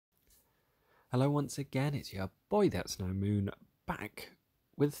Hello once again, it's your boy That's No Moon back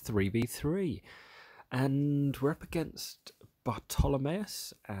with 3v3 and we're up against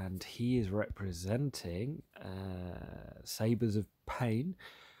Barttolomeus and he is representing Sabres of Pain.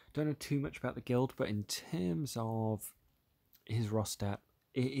 Don't know too much about the guild, but in terms of his roster,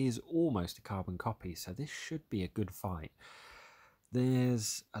 it is almost a carbon copy, so this should be a good fight.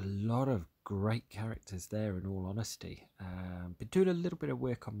 There's a lot of great characters there, in all honesty. Been doing a little bit of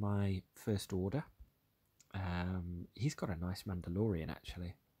work on my first order. He's got a nice Mandalorian,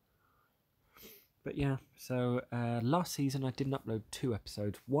 actually. But yeah, so last season I didn't upload 2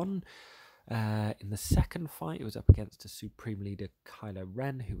 episodes. One, in the second fight, it was up against a Supreme Leader, Kylo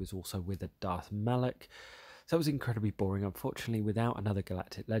Ren, who was also with a Darth Malak. So it was incredibly boring. Unfortunately, without another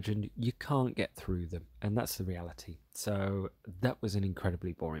Galactic Legend, you can't get through them, and that's the reality. So that was an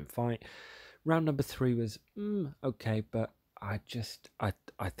incredibly boring fight. Round number 3 was okay, but I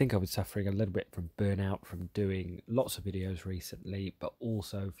think I was suffering a little bit from burnout from doing lots of videos recently, but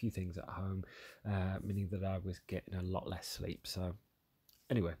also a few things at home, meaning that I was getting a lot less sleep. So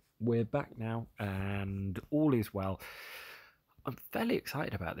anyway, we're back now, and all is well. I'm fairly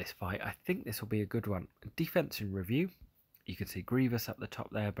excited about this fight. I think this will be a good one. Defense in review. You can see Grievous up the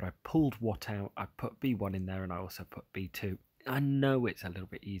top there, but I pulled Watt out. I put B1 in there, and I also put B2. I know it's a little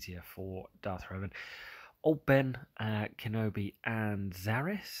bit easier for Darth Revan. Old Ben, Kenobi, and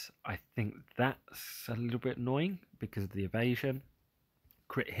Zaris. I think that's a little bit annoying because of the evasion.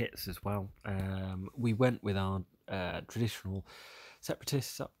 Crit hits as well. We went with our traditional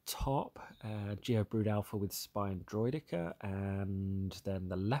Separatists up top, Geo Brood Alpha with Spy and Droidica, and then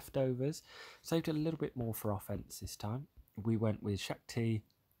the leftovers. Saved a little bit more for offense this time. We went with Shakti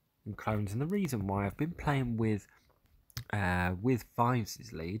and clones, and the reason why I've been playing with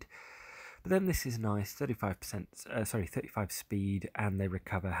Fives' lead. But then this is nice, 35 speed, and they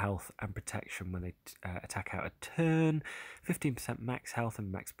recover health and protection when they attack out a turn, 15% max health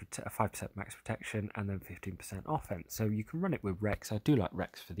and 5% max protection, and then 15% offense. So you can run it with Rex. I do like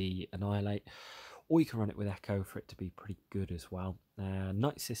Rex for the Annihilate, or you can run it with Echo for it to be pretty good as well.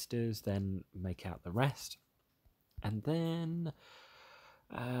 Nightsisters then make out the rest. And then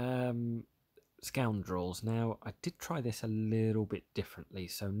Scoundrels. Now, I did try this a little bit differently,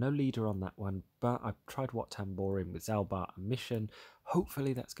 so no leader on that one, but I tried Wat Tamborian with Zaalbar and Mission.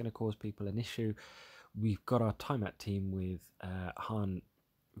 Hopefully that's going to cause people an issue. We've got our timeout team with Han,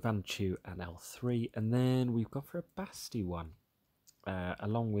 Van Chu and L3, and then we've gone for a Basti one,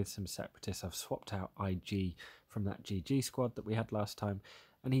 along with some Separatists. I've swapped out IG from that GG squad that we had last time,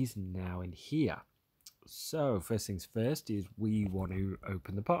 and he's now in here. So first things first is we want to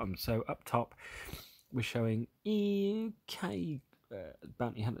open the bottom. So up top we're showing UK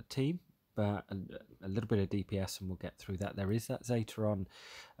Bounty Hunter team, but a little bit of DPS, and we'll get through that. There is that Zateron,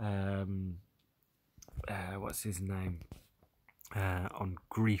 what's his name, on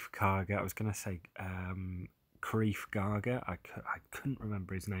Greef Karga. I was going to say Greef Karga. I couldn't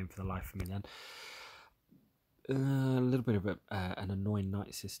remember his name for the life of me then. A little bit of an annoying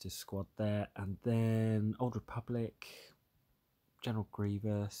Nightsister squad there, and then Old Republic, General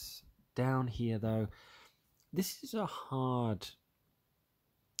Grievous. Down here though, this is actually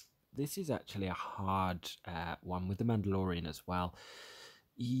a hard one with the Mandalorian as well.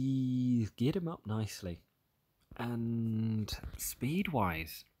 He's geared him up nicely, and speed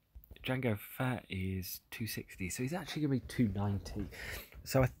wise, Jango Fett is 260, so he's actually going to be 290.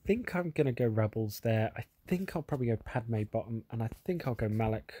 So I think I'm going to go Rebels there. I think I'll probably go Padme bottom, and I think I'll go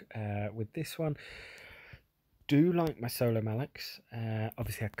Malak with this one. Do like my solo Malaks.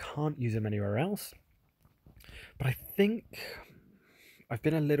 Obviously, I can't use them anywhere else. But I think I've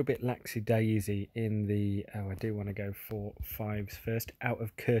been a little bit laxy-daisy in the... Oh, I do want to go for Fives first, out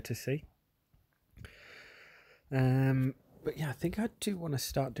of courtesy. But yeah, I think I do want to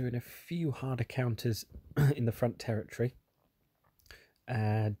start doing a few harder counters in the front territory.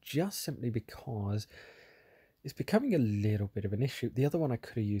 Just simply because it's becoming a little bit of an issue. The other one I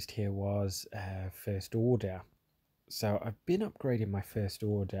could have used here was First Order. So I've been upgrading my First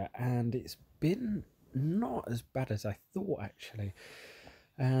Order, and it's been not as bad as I thought, actually.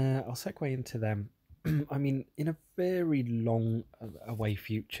 I'll segue into them. I mean, in a very long away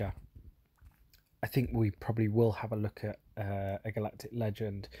future, I think we probably will have a look at a Galactic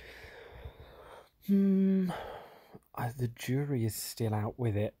Legend. The jury is still out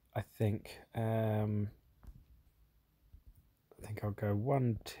with it, I think. I think I'll go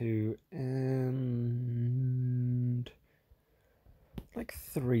 1, 2, and like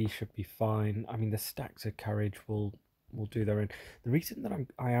 3 should be fine. I mean, the stacks of courage will do their own. The reason that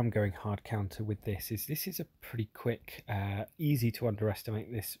I am going hard counter with this is a pretty quick, easy to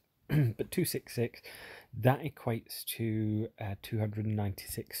underestimate this but 266, that equates to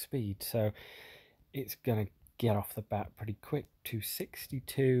 296 speed, so it's going to get off the bat pretty quick.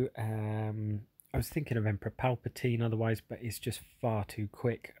 262, I was thinking of Emperor Palpatine otherwise, but it's just far too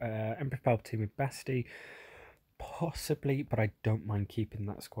quick. Emperor Palpatine with Basti, possibly, but I don't mind keeping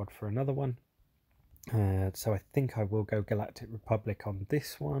that squad for another one. So I think I will go Galactic Republic on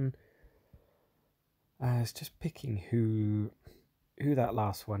this one. It's just picking who that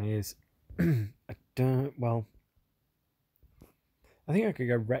last one is. I think I could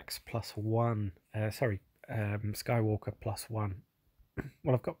go Rex +1. Skywalker +1.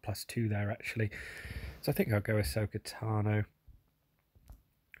 Well, I've got +2 there actually, so I think I'll go Ahsoka Tano.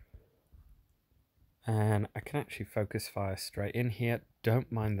 And I can actually focus fire straight in here.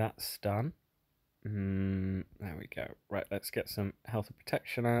 Don't mind that stun. There we go. Right, let's get some health and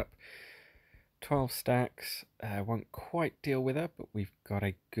protection up. 12 stacks. Won't quite deal with her, but we've got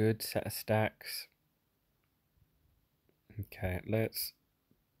a good set of stacks. Okay, let's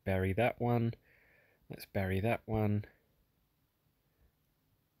bury that one. Let's bury that one.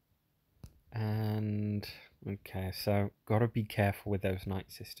 And okay, so gotta be careful with those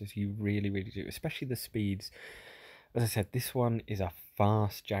Nightsisters. You really, really do, especially the speeds. As I said, this one is a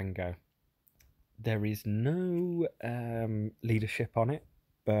fast Jango. There is no leadership on it,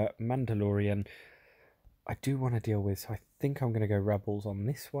 but Mandalorian I do want to deal with, so I think I'm going to go Rebels on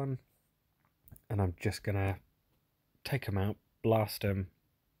this one, and I'm just going to take them out, blast them,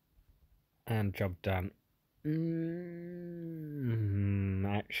 and job done.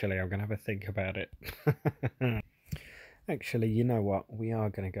 Actually, I'm going to have a think about it. Actually, you know what? We are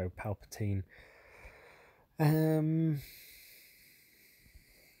going to go Palpatine.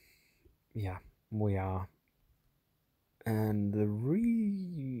 Yeah, we are. And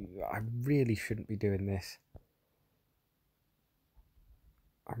I really shouldn't be doing this.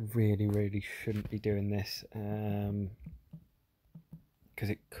 I really shouldn't be doing this, because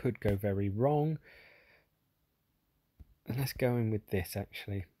it could go very wrong. And let's go in with this,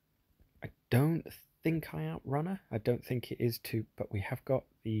 actually. I don't think I outrun her. I don't think it is too, but we have got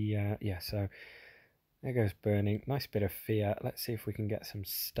the, yeah, so there goes burning. Nice bit of fear. Let's see if we can get some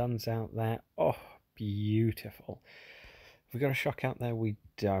stuns out there. Oh, beautiful. Have we got a shock out there? We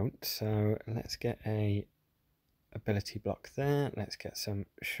don't. So let's get a ability block there. Let's get some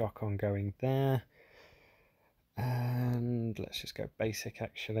shock on going there. And let's just go basic,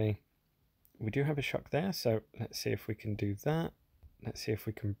 actually. We do have a shock there, so let's see if we can do that. Let's see if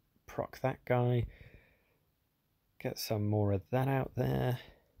we can proc that guy. Get some more of that out there.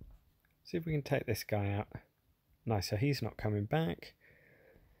 See if we can take this guy out. Nice, so he's not coming back.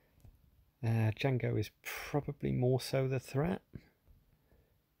 Jango is probably more so the threat.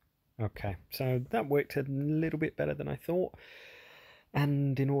 Okay, so that worked a little bit better than I thought.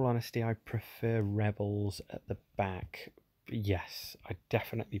 And in all honesty, I prefer Rebels at the back. Yes, I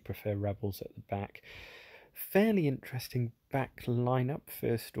definitely prefer Rebels at the back. Fairly interesting back lineup.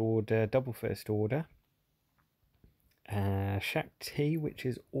 First Order, double First Order. Shaak Ti, which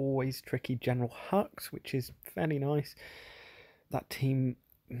is always tricky. General Hux, which is fairly nice. That team,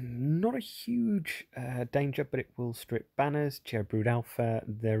 not a huge danger, but it will strip banners. Brood Alpha,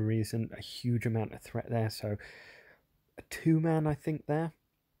 there isn't a huge amount of threat there, so a 2-man, I think, there,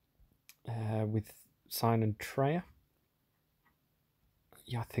 with Sign and Treya.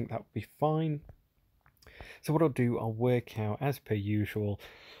 Yeah, I think that would be fine. So what I'll do, I'll work out, as per usual,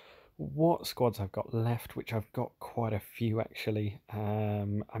 what squads I've got left, which I've got quite a few, actually.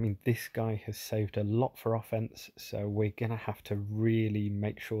 I mean, this guy has saved a lot for offense, so we're going to have to really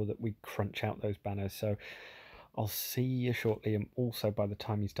make sure that we crunch out those banners. So I'll see you shortly, and also by the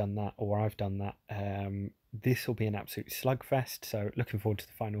time he's done that, or I've done that, this will be an absolute slugfest. So looking forward to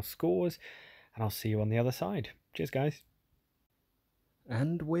the final scores, and I'll see you on the other side. Cheers, guys.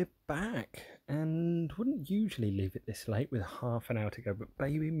 And we're back, and wouldn't usually leave it this late with half an hour to go, but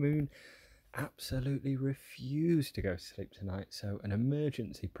Baby Moon absolutely refused to go to sleep tonight, so an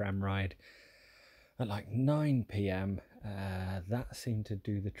emergency pram ride at like 9 p.m. That seemed to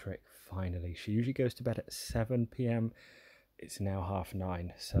do the trick finally. She usually goes to bed at 7 p.m. It's now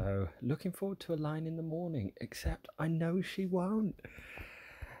 9:30, so looking forward to a line in the morning, except I know she won't.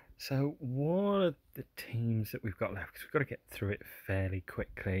 So what are the teams that we've got left? Because we've got to get through it fairly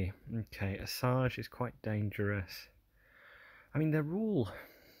quickly. Okay, Asaaj is quite dangerous. I mean, they're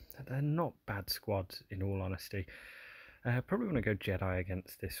not bad squads, in all honesty. Probably want to go Jedi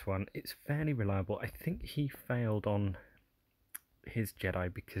against this one. It's fairly reliable. I think he failed on his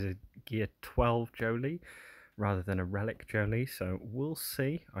Jedi because of Gear 12 Jolie rather than a Relic Jolie. So we'll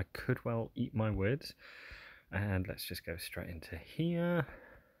see. I could well eat my words. And let's just go straight into here.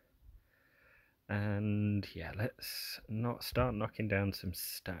 And yeah, let's not start knocking down some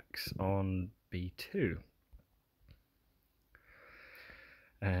stacks on B2.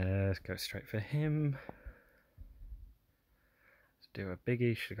 Let's go straight for him. Let's do a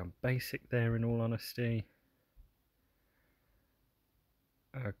biggie. Should have gone basic there, in all honesty.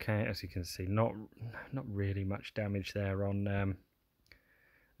 Okay, as you can see, not really much damage there on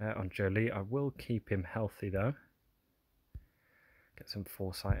Jolie. I will keep him healthy though. Get some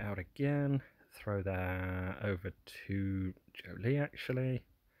foresight out again. Throw that over to Jolie actually.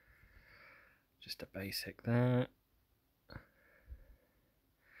 Just a basic there.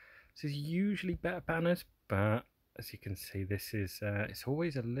 This is usually better banners, but as you can see, this is it's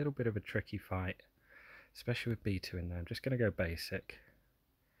always a little bit of a tricky fight, especially with B2 in there. I'm just going to go basic.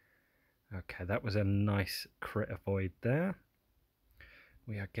 Okay, that was a nice crit avoid there.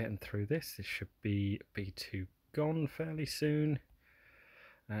 We are getting through this. This should be B2 gone fairly soon.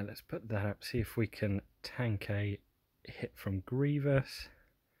 Let's put that up, see if we can tank a hit from Grievous.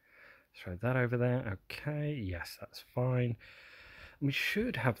 Throw that over there. Okay, yes, that's fine. We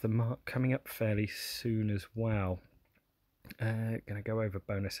should have the mark coming up fairly soon as well. Gonna go over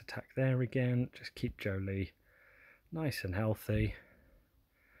bonus attack there again. Just keep Jolie nice and healthy.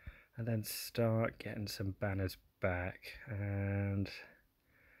 And then start getting some banners back. And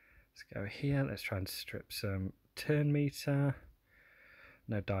let's go here. Let's try and strip some turn meter.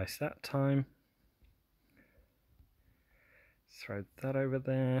 No dice that time. Throw that over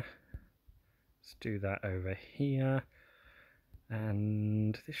there. Let's do that over here.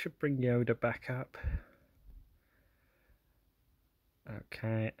 And this should bring Yoda back up.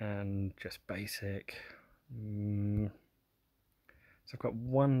 Okay, and just basic. So I've got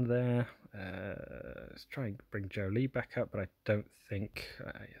one there. Let's try and bring Jolie back up, but I don't think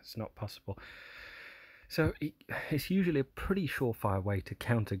it's not possible. So it's usually a pretty surefire way to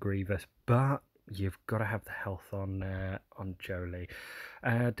counter Grievous, but you've got to have the health on Jolie.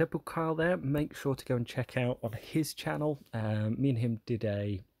 Deadpool Kyle there, make sure to go and check out on his channel. Me and him did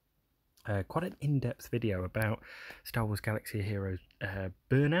a quite an in-depth video about Star Wars Galaxy of Heroes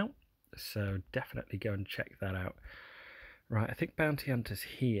Burnout, so definitely go and check that out. Right, I think Bounty Hunter's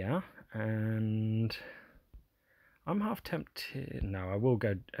here, and I'm half tempted. No, I will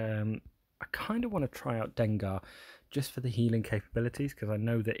go. I kind of want to try out Dengar just for the healing capabilities, because I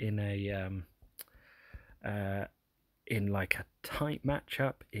know that in a in like a tight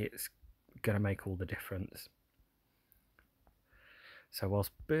matchup, it's going to make all the difference. So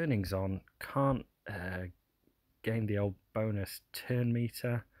whilst Burning's on, can't gain the old bonus turn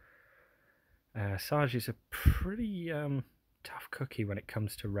meter. Asaaj is a pretty tough cookie when it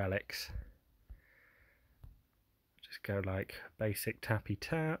comes to relics. Just go like basic tappy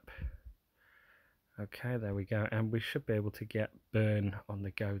tap. Okay, there we go, and we should be able to get Burn on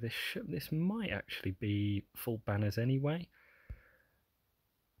the go. This might actually be full banners anyway.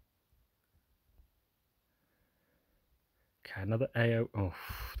 Okay, another AO. Oh,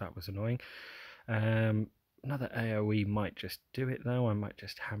 that was annoying. Another AOE might just do it though. I might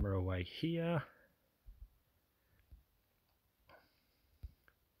just hammer away here.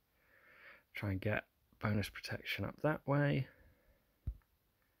 Try and get bonus protection up that way.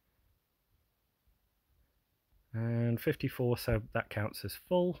 And 54, so that counts as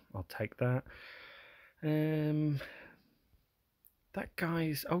full. I'll take that. That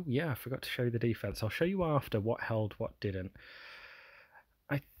guy's... Oh yeah, I forgot to show you the defense. I'll show you after what held, what didn't.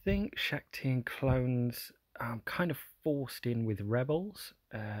 I think Shakti and clones kind of forced in with rebels.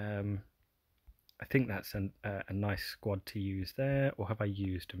 I think that's a nice squad to use there. Or have I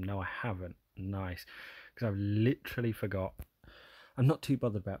used them? No, I haven't. Nice. Because I've literally forgot. I'm not too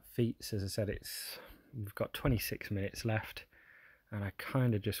bothered about feats. As I said, we've got 26 minutes left. And I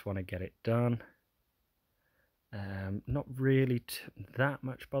kind of just want to get it done. Not really that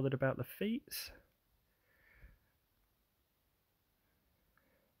much bothered about the feats.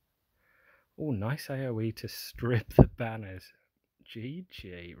 Oh, nice AoE to strip the banners.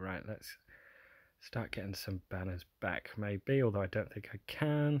 GG. Right, let's start getting some banners back, maybe, although I don't think I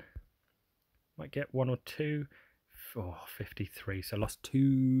can. Might get one or two. Oh, 53. So lost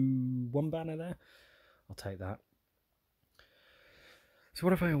one banner there. I'll take that. So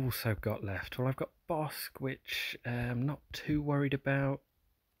what have I also got left? Well, I've got Bossk, which I'm not too worried about.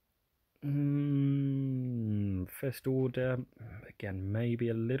 First order, again, maybe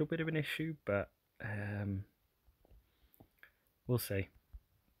a little bit of an issue, but we'll see.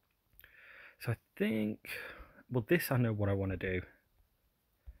 So I think, well, this I know what I want to do.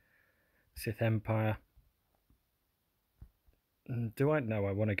 Sith Empire. Do I know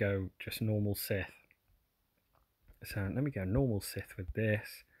I want to go just normal Sith? So let me go normal Sith with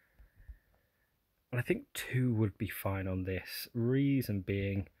this. And I think 2 would be fine on this. Reason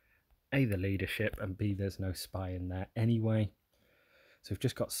being, A, the leadership, and B, there's no spy in there anyway. So we've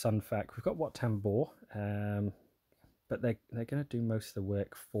just got Sunfac. We've got Wat Tambor, but they're going to do most of the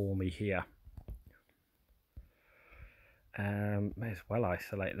work for me here. May as well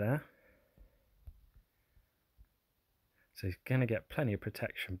isolate there. So he's going to get plenty of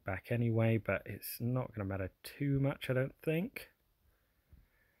protection back anyway, but it's not going to matter too much, I don't think.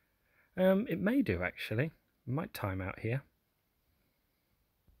 It may do, actually. Might time out here.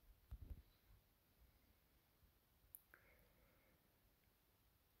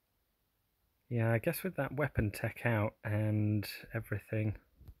 Yeah, I guess with that weapon tech out and everything,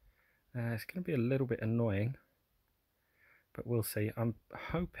 it's going to be a little bit annoying. But we'll see. I'm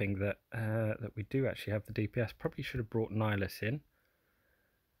hoping that that we do actually have the DPS. Probably should have brought Nihilus in.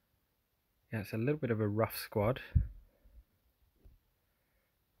 Yeah, it's a little bit of a rough squad.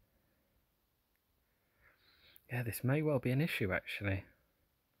 Yeah, this may well be an issue, actually.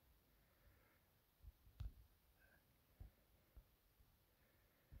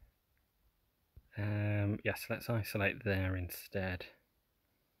 Yes, let's isolate there instead.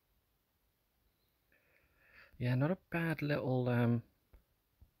 Yeah, not a bad little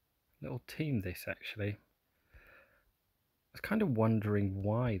little team this, actually. I was kind of wondering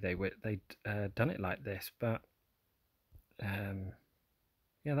why they'd done it like this, but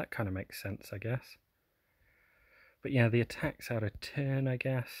yeah, that kind of makes sense, I guess. But yeah, the attack's out of turn, I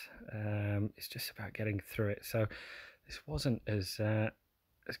guess. It's just about getting through it. So this wasn't as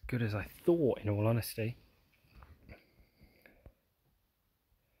good as I thought, in all honesty.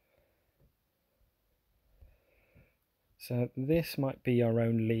 So this might be our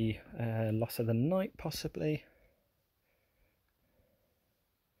only loss of the night, possibly.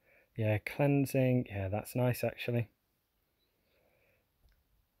 Yeah, cleansing. Yeah, that's nice, actually.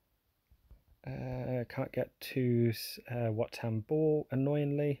 Can't get to Wat Tambor,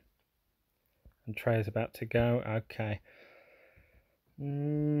 annoyingly. And Trey's about to go. Okay.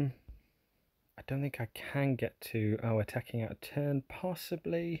 I don't think I can get to... Oh, attacking out of turn,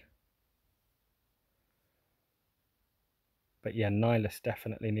 possibly. But yeah, Nihilus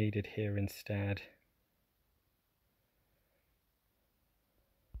definitely needed here instead.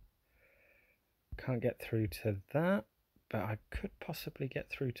 Can't get through to that, but I could possibly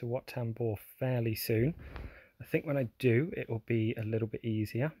get through to Wat Tambor fairly soon. I think when I do, it will be a little bit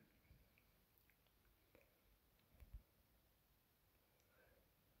easier.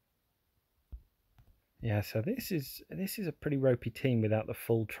 Yeah, so this is a pretty ropey team without the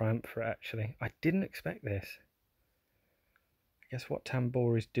full triumvirate, actually. I didn't expect this. I guess Wat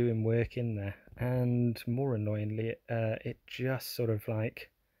Tambor is doing work in there, and more annoyingly, it just sort of like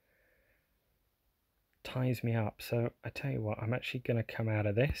ties me up. So I tell you what, I'm actually going to come out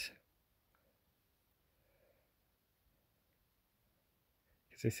of this,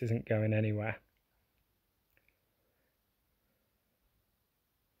 because this isn't going anywhere.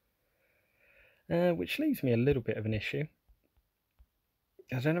 Which leaves me a little bit of an issue.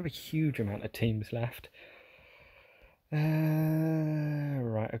 I don't have a huge amount of teams left.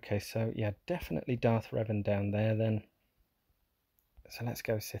 Right, okay, so yeah, definitely Darth Revan down there then. So let's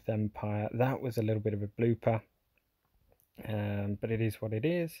go Sith Empire. That was a little bit of a blooper, but it is what it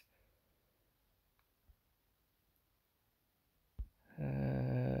is.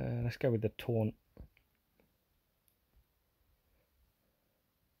 Let's go with the taunt.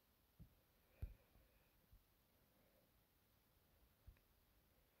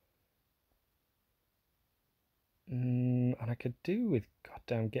 And I could do with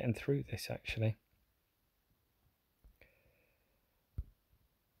goddamn getting through this, actually.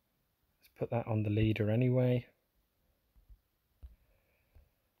 Let's put that on the leader anyway.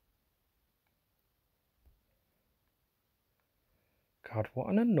 God, what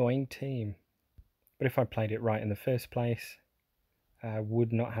an annoying team. But if I played it right in the first place, I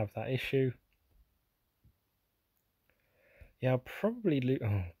would not have that issue. Yeah, I'll probably lose.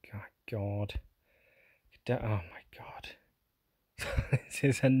 Oh, God. Oh, my God. This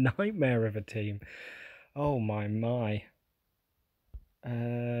is a nightmare of a team. Oh, my.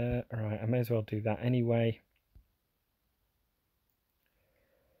 Right, I may as well do that anyway.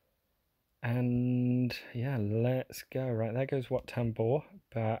 And yeah, let's go. Right, there goes Wat Tambor,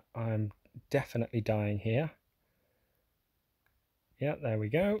 but I'm definitely dying here. Yeah, there we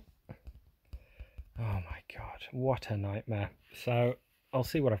go. Oh my God, what a nightmare. So I'll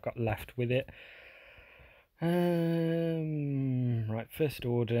see what I've got left with it. Right, first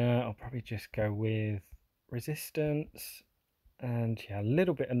order, I'll probably just go with resistance. And yeah, a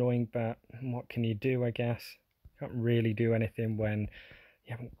little bit annoying, but what can you do, I guess? Can't really do anything when you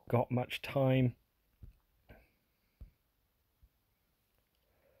haven't got much time.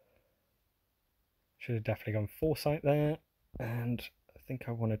 Should have definitely gone Foresight there. And I think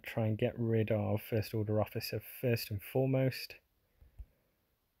I want to try and get rid of First Order Officer first and foremost.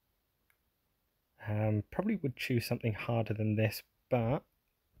 Probably would choose something harder than this, but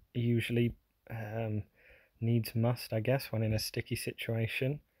usually needs must, I guess, when in a sticky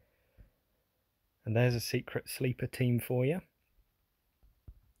situation. And there's a secret sleeper team for you.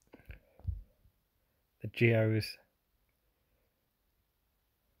 The Geos.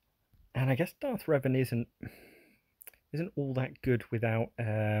 And I guess Darth Revan isn't all that good without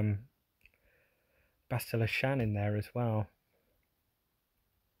Bastila Shan in there as well.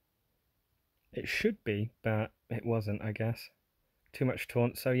 It should be, but it wasn't, I guess. Too much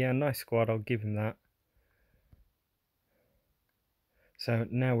taunt. So yeah, nice squad, I'll give him that. So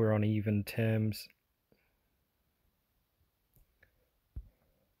now we're on even terms.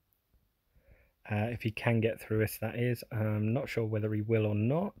 If he can get through us, that is. I'm not sure whether he will or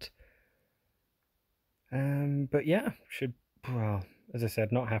not. But yeah, well, as I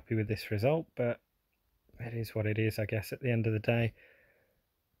said, not happy with this result, but it is what it is, I guess, at the end of the day.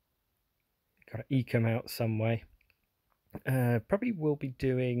 Got to eke him out some way. Probably will be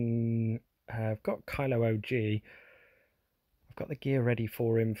doing... I've got Kylo OG. I've got the gear ready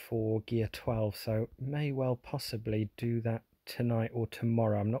for him for gear 12, so may well possibly do that tonight or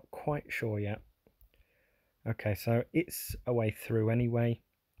tomorrow. I'm not quite sure yet. Okay, so it's a way through anyway.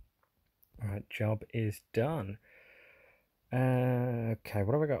 Alright, job is done. Okay,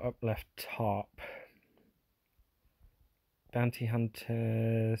 what have I got up left top? Bounty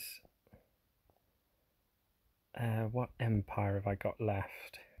Hunters. What Empire have I got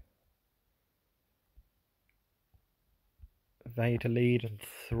left? Vader lead and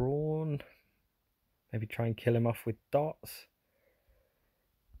Thrawn. Maybe try and kill him off with dots.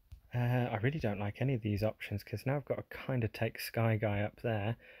 I really don't like any of these options because now I've got to kind of take Sky Guy up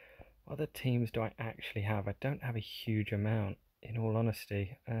there. What other teams do I actually have? I don't have a huge amount, in all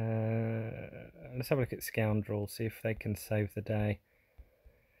honesty. Let's have a look at Scoundrel, see if they can save the day.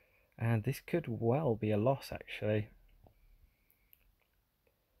 And this could well be a loss, actually.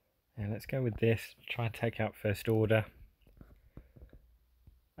 Yeah, let's go with this. Try and take out First Order.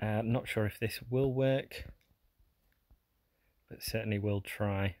 Not sure if this will work, but certainly will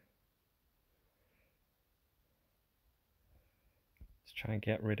try. Let's try and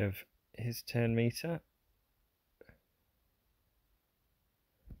get rid of his turn meter.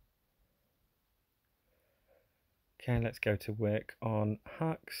 Okay, let's go to work on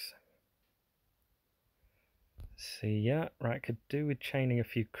Hux. See ya. Right, could do with chaining a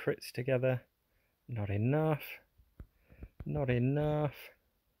few crits together. Not enough. Not enough.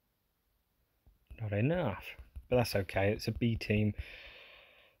 Not enough. But that's okay, it's a B team.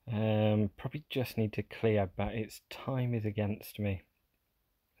 Probably just need to clear, but its time is against me.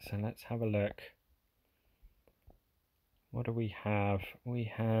 So let's have a look. What do we have?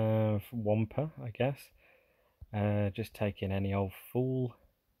 We have Wampa, I guess. Just taking any old fool.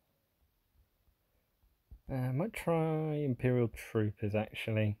 Might try Imperial Troopers,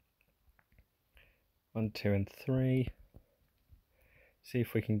 actually. 1, 2, and 3. See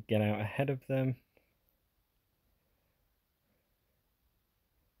if we can get out ahead of them.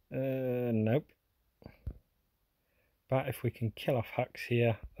 Nope. But if we can kill off Hux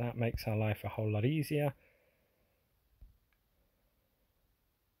here, that makes our life a whole lot easier.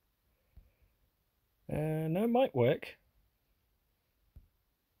 No, it might work.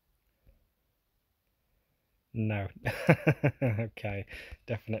 No. Okay,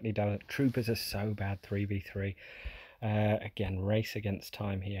 definitely doesn't. Troopers are so bad 3v3. Again, race against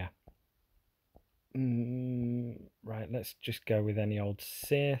time here. Right, let's just go with any old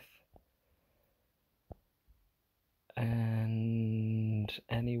Sith. And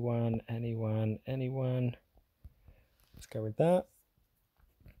anyone. Let's go with that.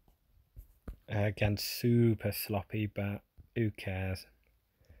 Again, super sloppy, but who cares?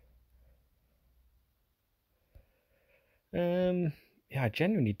 Yeah, I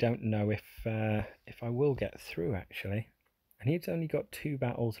genuinely don't know if I will get through, actually. And he's only got 2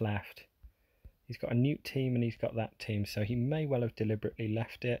 battles left. He's got a Newt team and he's got that team, so he may well have deliberately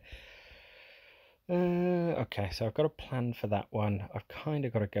left it. Okay, so I've got a plan for that one. I've kind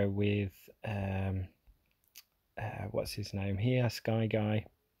of got to go with what's his name here, Sky Guy,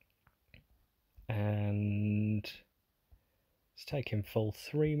 and let's take him full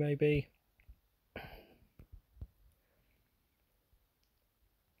 3 maybe.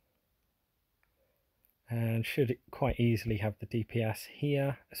 And should quite easily have the DPS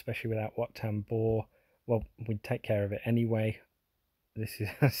here, especially without Wat Tambor. Well, we'd take care of it anyway. This is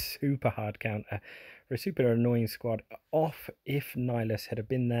a super hard counter for a super annoying squad. Off if Nihilus had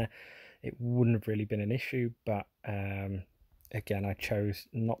been there. it wouldn't have really been an issue, but again, I chose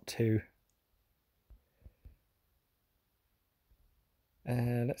not to.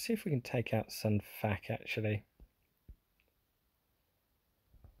 Let's see if we can take out Sunfac actually.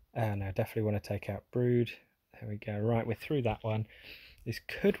 No, definitely want to take out Brood. There we go. Right, we're through that one. This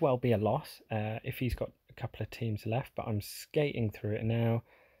could well be a loss if he's got a couple of teams left, but I'm skating through it now.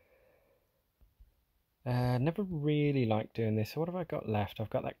 Never really liked doing this. So what have I got left? I've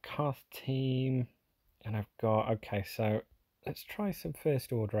got that Carth team, and I've got... Okay, so let's try some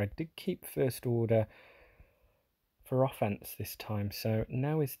First Order. I did keep First Order for offense this time, so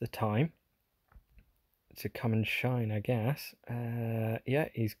now is the time to come and shine, I guess. Yeah,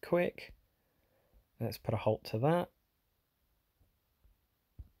 he's quick. Let's put a halt to that.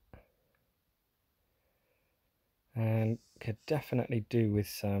 And could definitely do with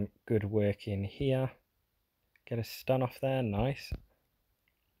some good work in here. Get a stun off there, nice.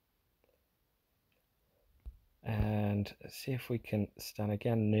 And let's see if we can stun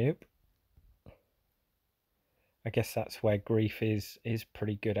again. Nope. I guess that's where Greef is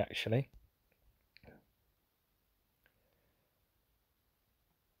pretty good actually.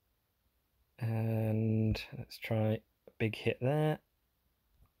 And let's try a big hit there.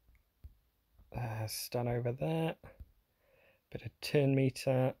 Stun over there. Bit of turn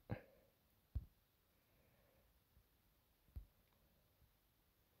meter.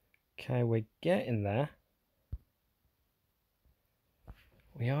 Okay, we're getting there.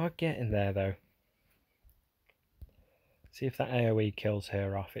 We are getting there though. See if that AoE kills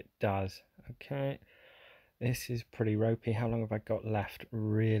her off. It does. Okay. This is pretty ropey. How long have I got left?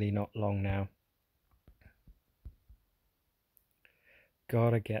 Really not long now.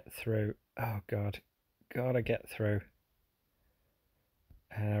 Gotta get through. Oh god. Gotta get through.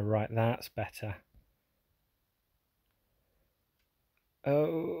 Right, that's better.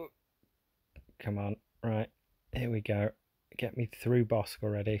 Oh. Come on. Right. Here we go. Get me through Bossk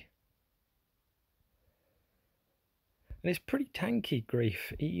already. And it's pretty tanky,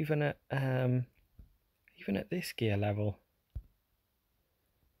 Greef, even at this gear level.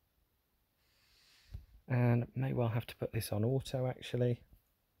 And may well have to put this on auto actually.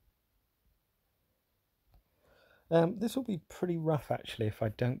 This will be pretty rough actually if I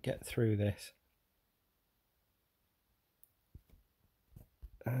don't get through this.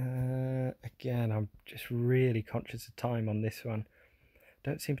 Again, I'm just really conscious of time on this one.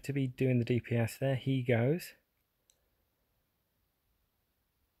 Don't seem to be doing the DPS there. He goes.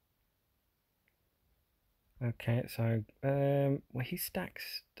 Okay, so well, he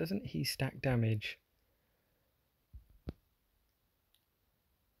stacks, doesn't he stack damage?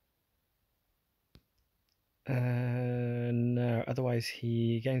 No, otherwise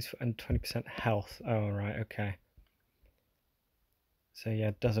he gains 20% health. Oh, right, okay. So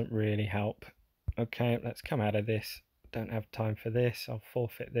yeah, doesn't really help. Okay, let's come out of this. Don't have time for this. I'll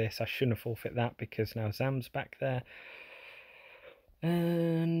forfeit this. I shouldn't have forfeit that because now Zam's back there.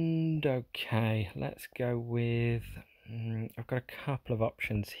 And okay, let's go with... I've got a couple of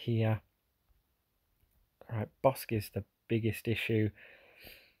options here. Alright, Bossk is the biggest issue.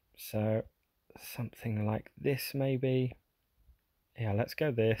 So something like this maybe. Yeah, let's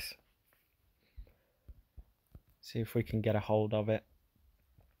go this. See if we can get a hold of it.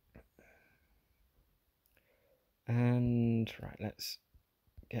 And right, let's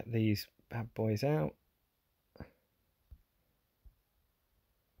get these bad boys out.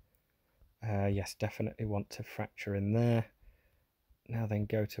 Yes, definitely want to fracture in there. Now then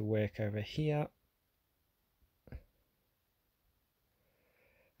go to work over here.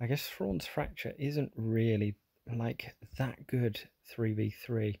 I guess Thrawn's Fracture isn't really like that good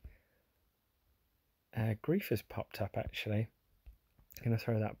 3v3. Greef has popped up actually. I'm going to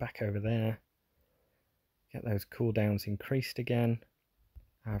throw that back over there. Get those cooldowns increased again.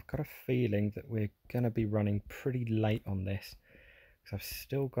 I've got a feeling that we're going to be running pretty late on this, because I've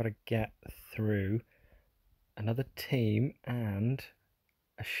still got to get through another team and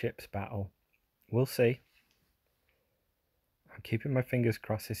a ship's battle. We'll see. I'm keeping my fingers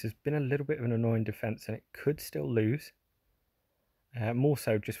crossed. This has been a little bit of an annoying defense and it could still lose. More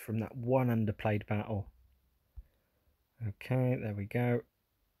so just from that one underplayed battle. Okay, there we go.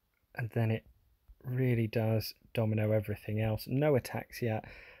 And then it really does domino everything else. No attacks yet.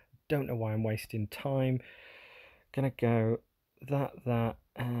 Don't know why I'm wasting time. Gonna go that,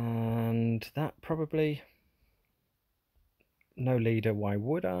 and that probably. No leader, why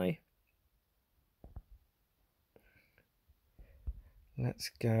would I?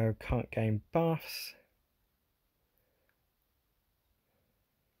 Let's go, can't gain buffs.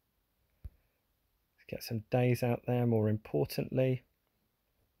 Let's get some days out there, more importantly.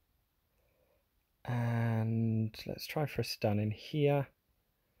 And let's try for a stun in here.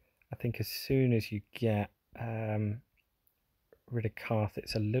 I think as soon as you get rid of Carth,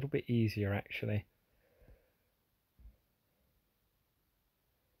 it's a little bit easier actually.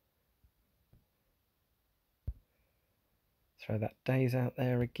 Throw that Daze out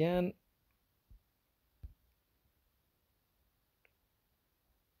there again.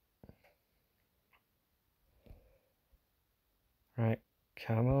 Right,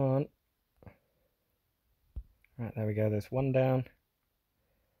 come on. Right, there we go. There's one down.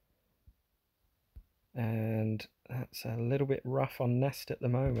 And that's a little bit rough on Nest at the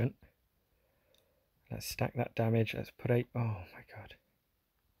moment. Let's stack that damage. Let's put 8. Oh my god.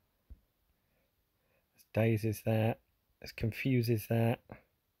 Daze is there. There's Confuse is there.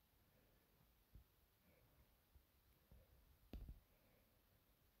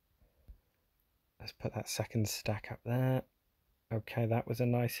 Let's put that second stack up there. Okay, that was a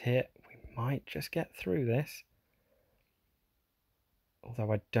nice hit. We might just get through this.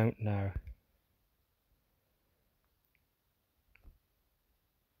 Although I don't know.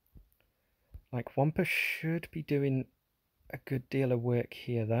 Like, Wampa should be doing a good deal of work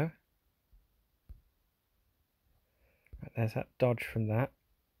here, though. Right, there's that dodge from that.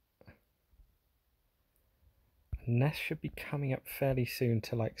 Nest should be coming up fairly soon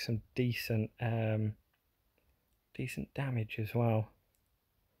to like some decent decent damage as well.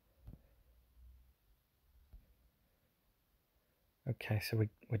 Okay, so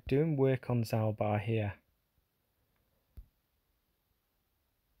we're doing work on Zaalbar here.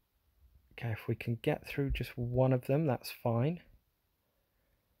 Okay, if we can get through just one of them, that's fine.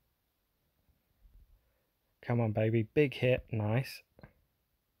 Come on, baby. Big hit. Nice.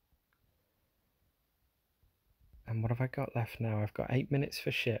 And what have I got left now? I've got 8 minutes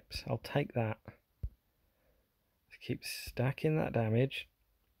for ships. I'll take that. Let's keep stacking that damage.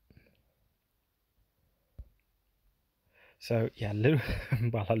 So, yeah,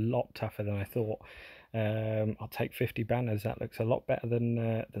 well, a lot tougher than I thought. I'll take 50 banners. That looks a lot better than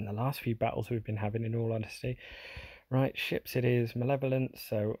the last few battles we've been having, in all honesty. Right, ships it is. Malevolent.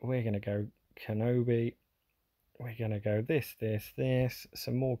 So we're going to go Kenobi. We're going to go this.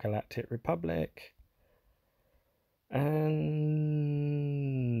 Some more Galactic Republic.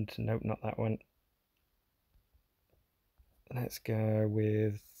 And nope, not that one. Let's go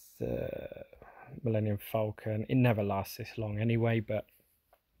with Millennium Falcon. It never lasts this long anyway, but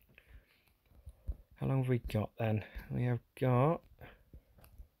how long have we got then? We have got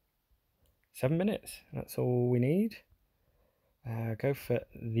 7 minutes. That's all we need. Go for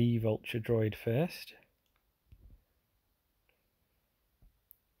the Vulture Droid first.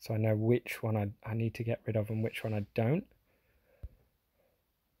 So I know which one I need to get rid of and which one I don't.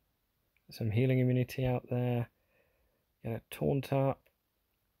 Some healing immunity out there. Get a taunt up.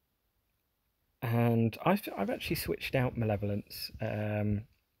 And I've actually switched out Malevolence.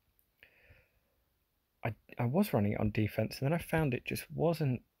 I was running it on defense, and then I found it just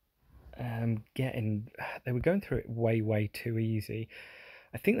wasn't getting. They were going through it way too easy.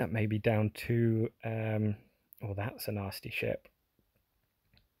 I think that may be down to. Oh, that's a nasty ship.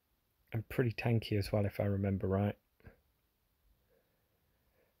 And pretty tanky as well, if I remember right.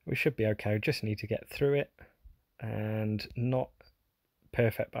 We should be okay. We just need to get through it, and not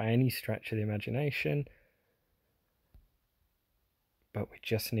perfect by any stretch of the imagination, but we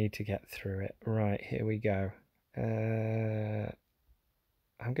just need to get through it. Right, here we go. I'm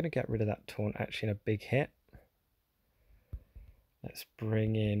going to get rid of that taunt actually in a big hit. Let's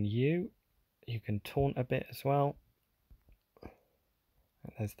bring in you. You can taunt a bit as well.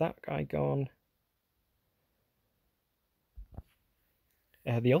 There's that guy gone.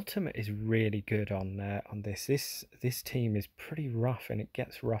 The ultimate is really good on this. This team is pretty rough, and it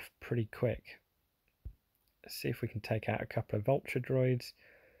gets rough pretty quick. Let's see if we can take out a couple of Vulture Droids.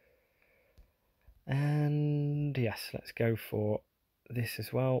 And yes, let's go for this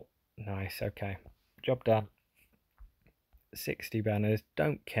as well. Nice, okay. Job done. 60 banners,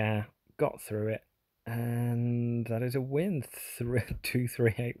 don't care. Got through it. And that is a win.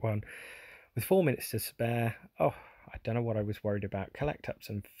 2-3-8-1. With 4 minutes to spare. Oh, I don't know what I was worried about. Collect up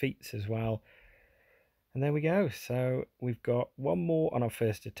some feats as well. And there we go. So we've got one more on our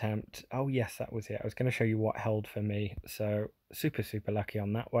first attempt. Oh yes, that was it. I was going to show you what held for me. So super lucky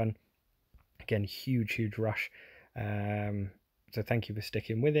on that one. Again, huge rush. So thank you for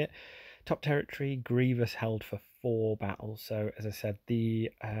sticking with it. Top territory, Grievous held for 4 battles. So as I said,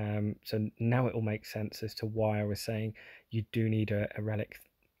 so now it will make sense as to why I was saying you do need a relic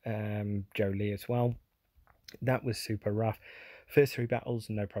Jolie as well. That was super rough. First 3 battles,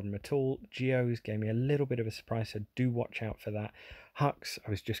 no problem at all. Geos gave me a little bit of a surprise, so do watch out for that. Hux, I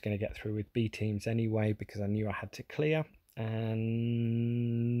was just going to get through with B teams anyway because I knew I had to clear.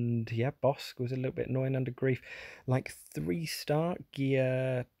 And yeah, Bossk was a little bit annoying under Greef. Like 3-star,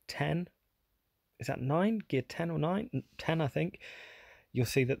 gear 10. Is that 9? Gear 10 or 9? 10, I think. You'll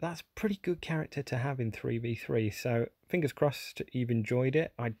see that that's a pretty good character to have in 3v3. So fingers crossed you've enjoyed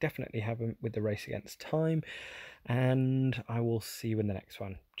it. I definitely haven't with the Race Against Time. And I will see you in the next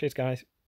one. Cheers, guys.